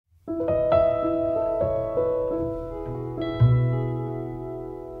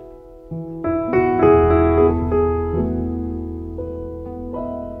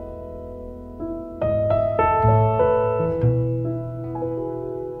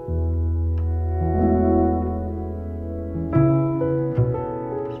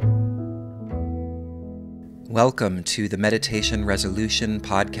Welcome to the Meditation Resolution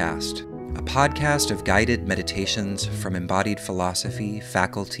Podcast, a podcast of guided meditations from embodied philosophy,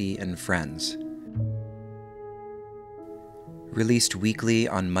 faculty, and friends. Released weekly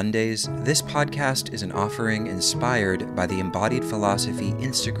on Mondays, this podcast is an offering inspired by the Embodied Philosophy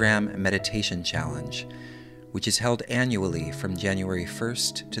Instagram Meditation Challenge, which is held annually from January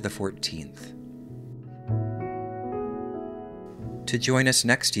 1st to the 14th. To join us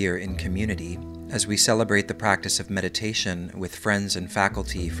next year in community, as we celebrate the practice of meditation with friends and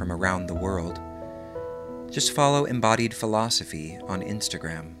faculty from around the world, just follow Embodied Philosophy on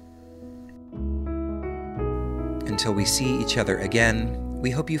Instagram. Until we see each other again,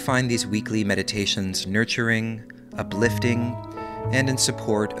 we hope you find these weekly meditations nurturing, uplifting, and in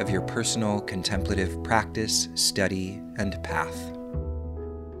support of your personal contemplative practice, study, and path.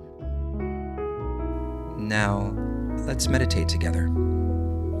 Now, let's meditate together.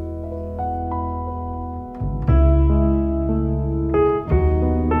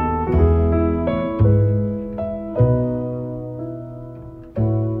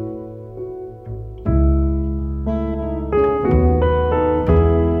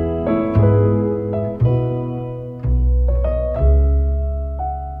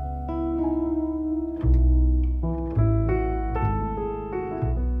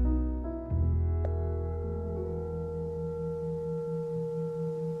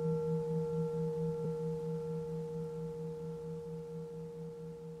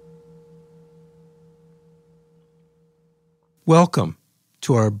 Welcome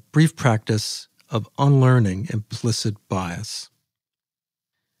to our brief practice of unlearning implicit bias.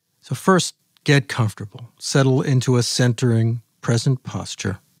 So first, get comfortable. Settle into a centering, present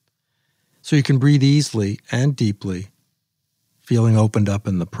posture so you can breathe easily and deeply, feeling opened up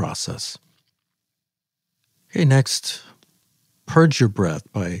in the process. Okay, next, purge your breath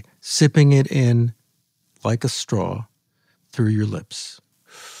by sipping it in like a straw through your lips.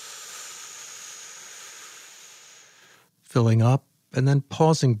 Filling up and then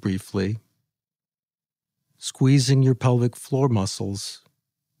pausing briefly, squeezing your pelvic floor muscles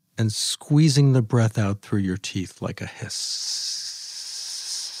and squeezing the breath out through your teeth like a hiss.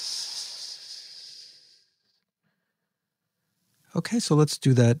 Okay, so let's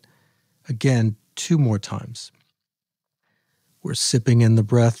do that again 2 more times. We're sipping in the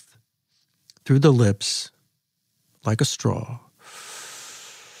breath through the lips like a straw.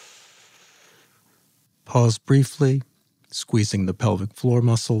 Pause briefly, squeezing the pelvic floor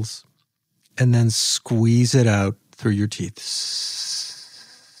muscles, and then squeeze it out through your teeth.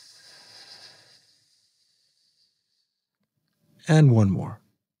 And one more.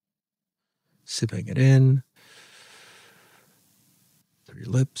 Sipping it in through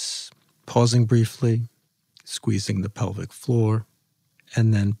your lips, pausing briefly, squeezing the pelvic floor,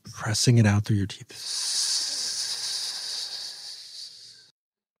 and then pressing it out through your teeth.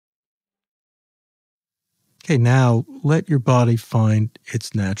 Okay, now let your body find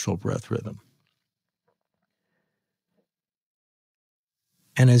its natural breath rhythm.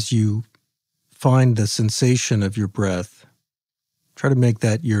 And as you find the sensation of your breath, try to make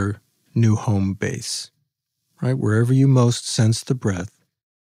that your new home base, right? Wherever you most sense the breath,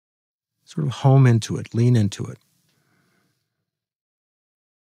 sort of home into it, lean into it.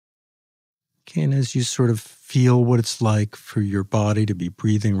 Okay, and as you sort of feel what it's like for your body to be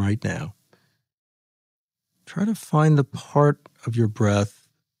breathing right now, try to find the part of your breath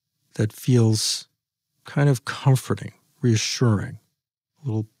that feels kind of comforting, reassuring, a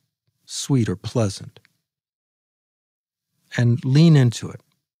little sweet or pleasant. And lean into it.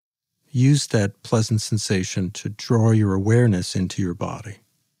 Use that pleasant sensation to draw your awareness into your body.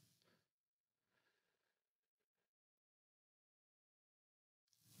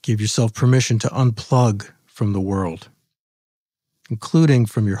 Give yourself permission to unplug from the world, including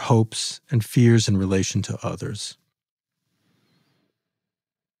from your hopes and fears in relation to others.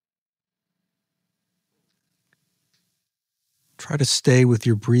 Try to stay with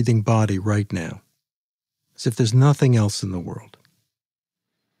your breathing body right now, as if there's nothing else in the world.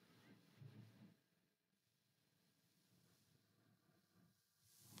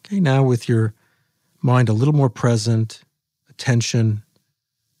 Okay, now with your mind a little more present, attention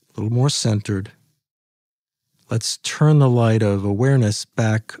a little more centered, let's turn the light of awareness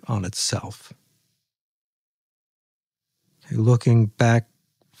back on itself. Okay, looking back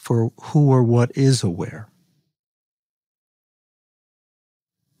for who or what is aware.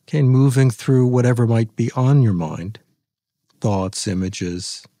 Okay, moving through whatever might be on your mind, thoughts,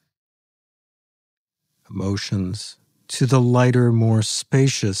 images, emotions, to the lighter, more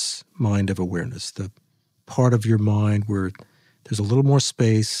spacious mind of awareness, the part of your mind where there's a little more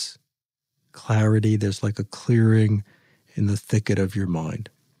space, clarity. There's like a clearing in the thicket of your mind.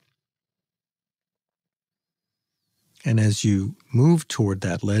 And as you move toward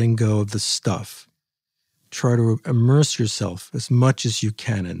that, letting go of the stuff, try to immerse yourself as much as you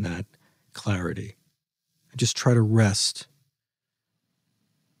can in that clarity. And just try to rest.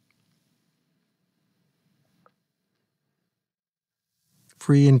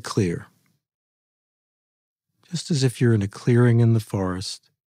 Free and clear. Just as if you're in a clearing in the forest,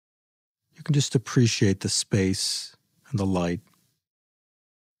 you can just appreciate the space and the light.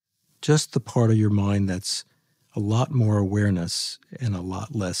 Just the part of your mind that's a lot more awareness and a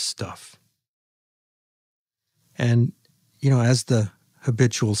lot less stuff. And, as the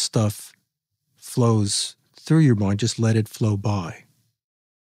habitual stuff flows through your mind, just let it flow by.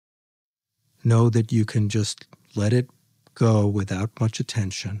 Know that you can just let it go without much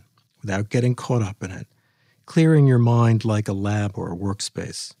attention, without getting caught up in it, clearing your mind like a lab or a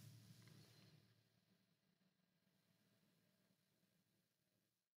workspace.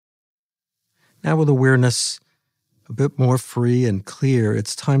 Now with awareness a bit more free and clear,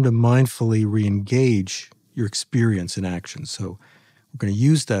 it's time to mindfully re-engage your experience in action. So we're going to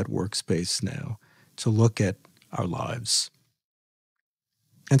use that workspace now to look at our lives.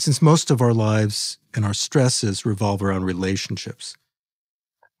 And since most of our lives and our stresses revolve around relationships,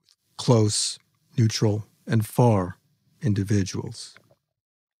 close, neutral, and far individuals,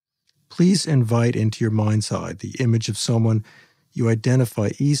 please invite into your mind's eye the image of someone you identify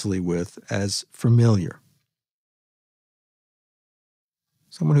easily with as familiar.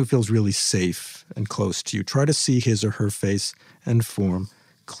 Someone who feels really safe and close to you. Try to see his or her face and form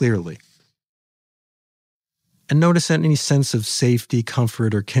clearly. And notice any sense of safety,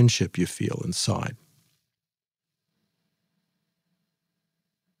 comfort, or kinship you feel inside.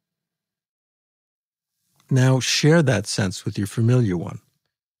 Now share that sense with your familiar one,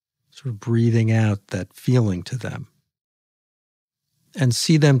 sort of breathing out that feeling to them. And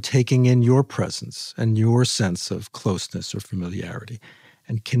see them taking in your presence and your sense of closeness or familiarity,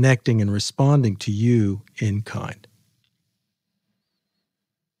 and connecting and responding to you in kind.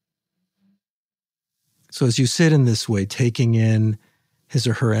 So as you sit in this way, taking in his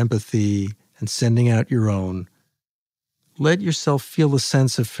or her empathy and sending out your own, let yourself feel the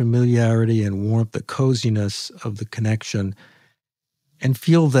sense of familiarity and warmth, the coziness of the connection, and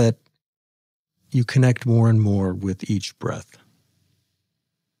feel that you connect more and more with each breath.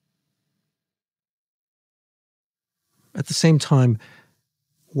 At the same time,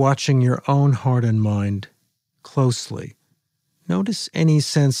 watching your own heart and mind closely, notice any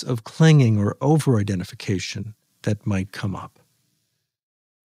sense of clinging or over-identification that might come up.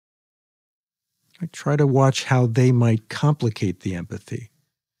 Try to watch how they might complicate the empathy,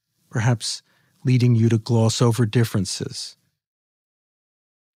 perhaps leading you to gloss over differences.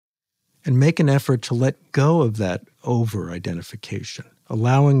 And make an effort to let go of that over-identification,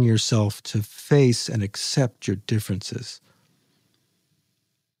 allowing yourself to face and accept your differences.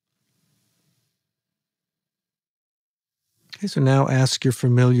 Okay, so now ask your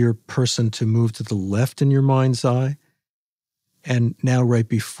familiar person to move to the left in your mind's eye. And now right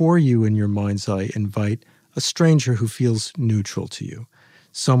before you in your mind's eye, invite a stranger who feels neutral to you,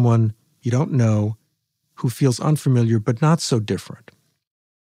 someone you don't know who feels unfamiliar but not so different.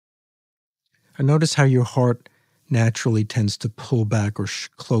 And notice how your heart naturally tends to pull back or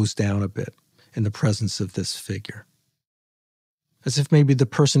close down a bit in the presence of this figure. As if maybe the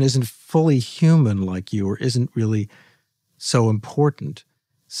person isn't fully human like you or isn't really so important,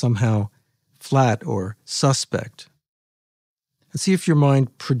 somehow flat or suspect. And see if your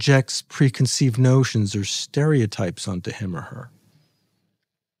mind projects preconceived notions or stereotypes onto him or her.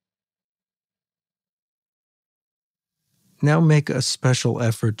 Now make a special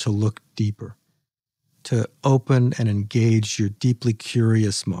effort to look deeper, to open and engage your deeply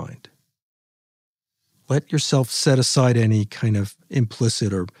curious mind. Let yourself set aside any kind of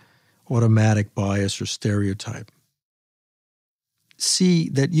implicit or automatic bias or stereotype. See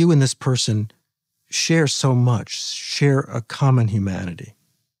that you and this person share so much, share a common humanity.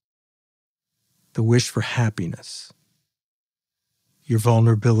 The wish for happiness, your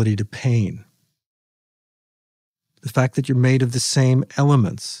vulnerability to pain, the fact that you're made of the same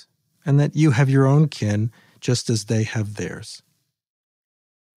elements, and that you have your own kin just as they have theirs.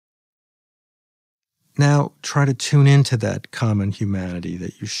 Now try to tune into that common humanity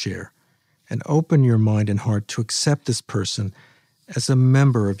that you share and open your mind and heart to accept this person as a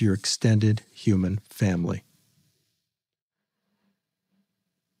member of your extended human family.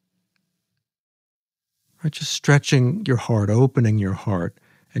 Right, just stretching your heart, opening your heart,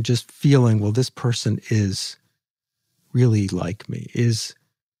 and just feeling, well, this person is really like me, is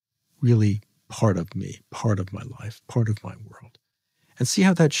really part of me, part of my life, part of my world. And see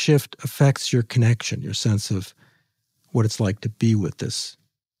how that shift affects your connection, your sense of what it's like to be with this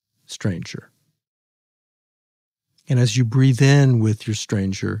stranger. And as you breathe in with your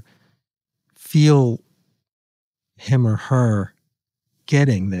stranger, feel him or her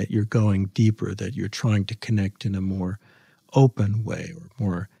getting that you're going deeper, that you're trying to connect in a more open way or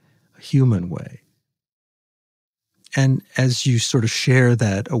more human way. And as you sort of share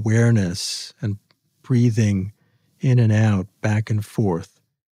that awareness and breathing in and out, back and forth,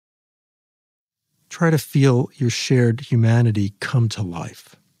 try to feel your shared humanity come to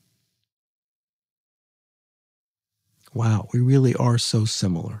life. Wow, we really are so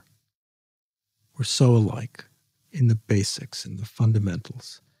similar. We're so alike in the basics, in the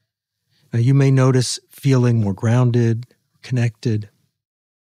fundamentals. Now, you may notice feeling more grounded, connected,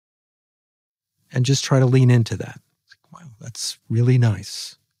 and just try to lean into that. Wow, that's really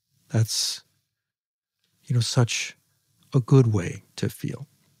nice. That's, such a good way to feel.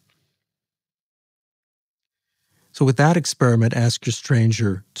 So with that experiment, ask your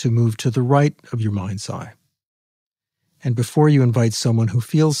stranger to move to the right of your mind's eye. And before you invite someone who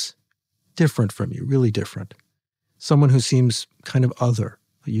feels different from you, really different, someone who seems kind of other,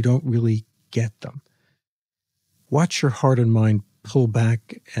 but you don't really get them, watch your heart and mind pull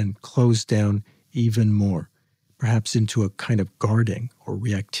back and close down even more, perhaps into a kind of guarding or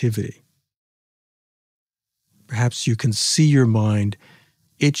reactivity. Perhaps you can see your mind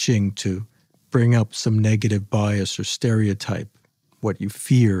itching to bring up some negative bias or stereotype, what you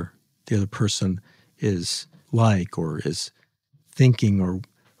fear the other person is like or is thinking or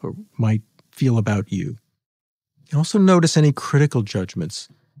might feel about you. And also notice any critical judgments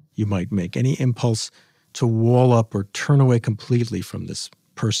you might make, any impulse to wall up or turn away completely from this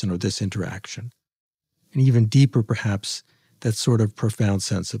person or this interaction. And even deeper, perhaps, that sort of profound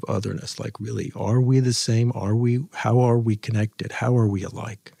sense of otherness, like really, are we the same? How are we connected? How are we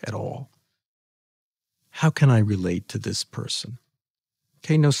alike at all? How can I relate to this person?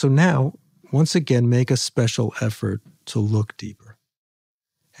 Okay, so now, once again, make a special effort to look deeper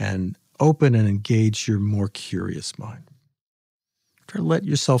and open and engage your more curious mind. Try to let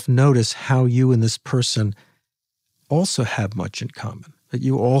yourself notice how you and this person also have much in common, that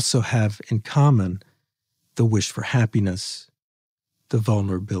you also have in common the wish for happiness, the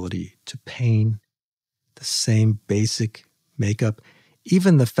vulnerability to pain, the same basic makeup,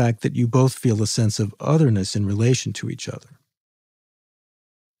 even the fact that you both feel a sense of otherness in relation to each other.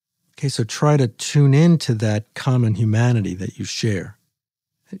 Okay, so try to tune into that common humanity that you share.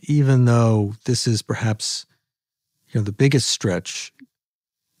 Even though this is perhaps, the biggest stretch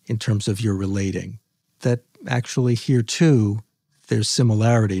in terms of your relating, that actually here too, there's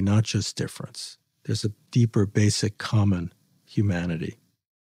similarity, not just difference. There's a deeper, basic, common humanity.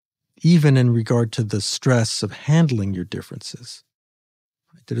 Even in regard to the stress of handling your differences.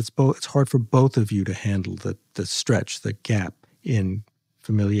 That it's hard for both of you to handle the stretch, the gap in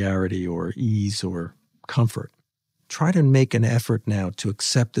familiarity or ease or comfort. Try to make an effort now to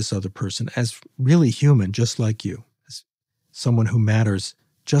accept this other person as really human, just like you, as someone who matters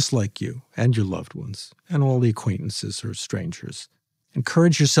just like you and your loved ones and all the acquaintances or strangers.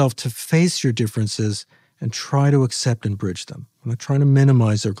 Encourage yourself to face your differences and try to accept and bridge them. I'm not trying to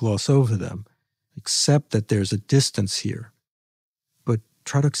minimize or gloss over them. Accept that there's a distance here, but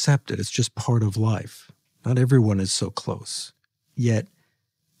try to accept it. It's just part of life. Not everyone is so close. Yet,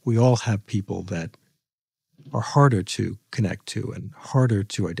 we all have people that are harder to connect to and harder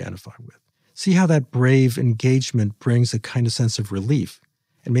to identify with. See how that brave engagement brings a kind of sense of relief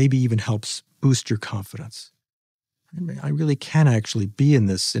and maybe even helps boost your confidence. I really can actually be in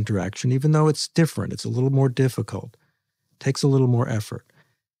this interaction, even though it's different. It's a little more difficult. It takes a little more effort.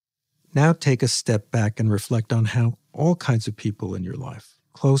 Now take a step back and reflect on how all kinds of people in your life,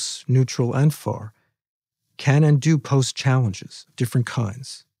 close, neutral, and far, can and do pose challenges of different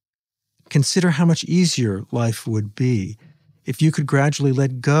kinds. Consider how much easier life would be if you could gradually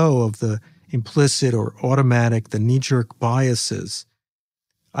let go of the implicit or automatic, the knee-jerk biases,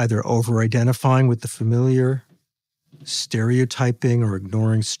 either over-identifying with the familiar, stereotyping or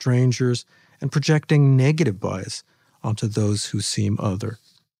ignoring strangers, and projecting negative bias onto those who seem other.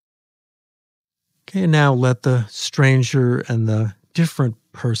 Okay, and now let the stranger and the different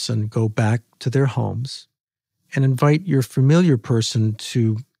person go back to their homes and invite your familiar person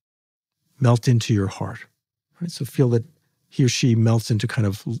to melt into your heart. Right? So feel that he or she melts into kind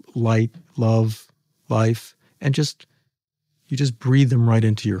of light, love, life, and you just breathe them right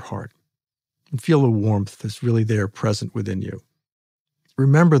into your heart. And feel a warmth that's really there, present within you.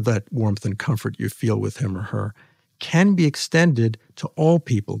 Remember that warmth and comfort you feel with him or her. can be extended to all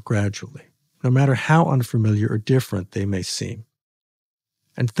people gradually, no matter how unfamiliar or different they may seem.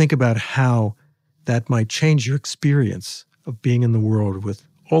 And think about how that might change your experience of being in the world with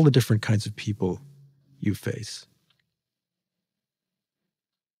all the different kinds of people you face.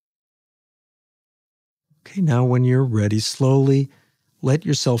 Okay, now when you're ready, slowly let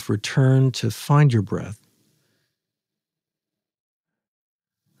yourself return to find your breath.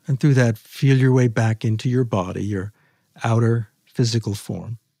 And through that, feel your way back into your body, your outer physical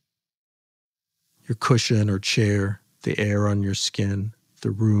form. Your cushion or chair, the air on your skin, the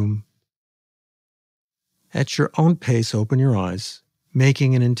room. At your own pace, open your eyes,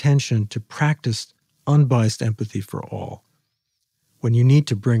 making an intention to practice unbiased empathy for all. When you need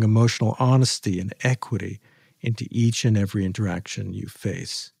to bring emotional honesty and equity into each and every interaction you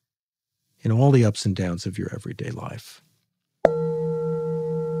face, in all the ups and downs of your everyday life.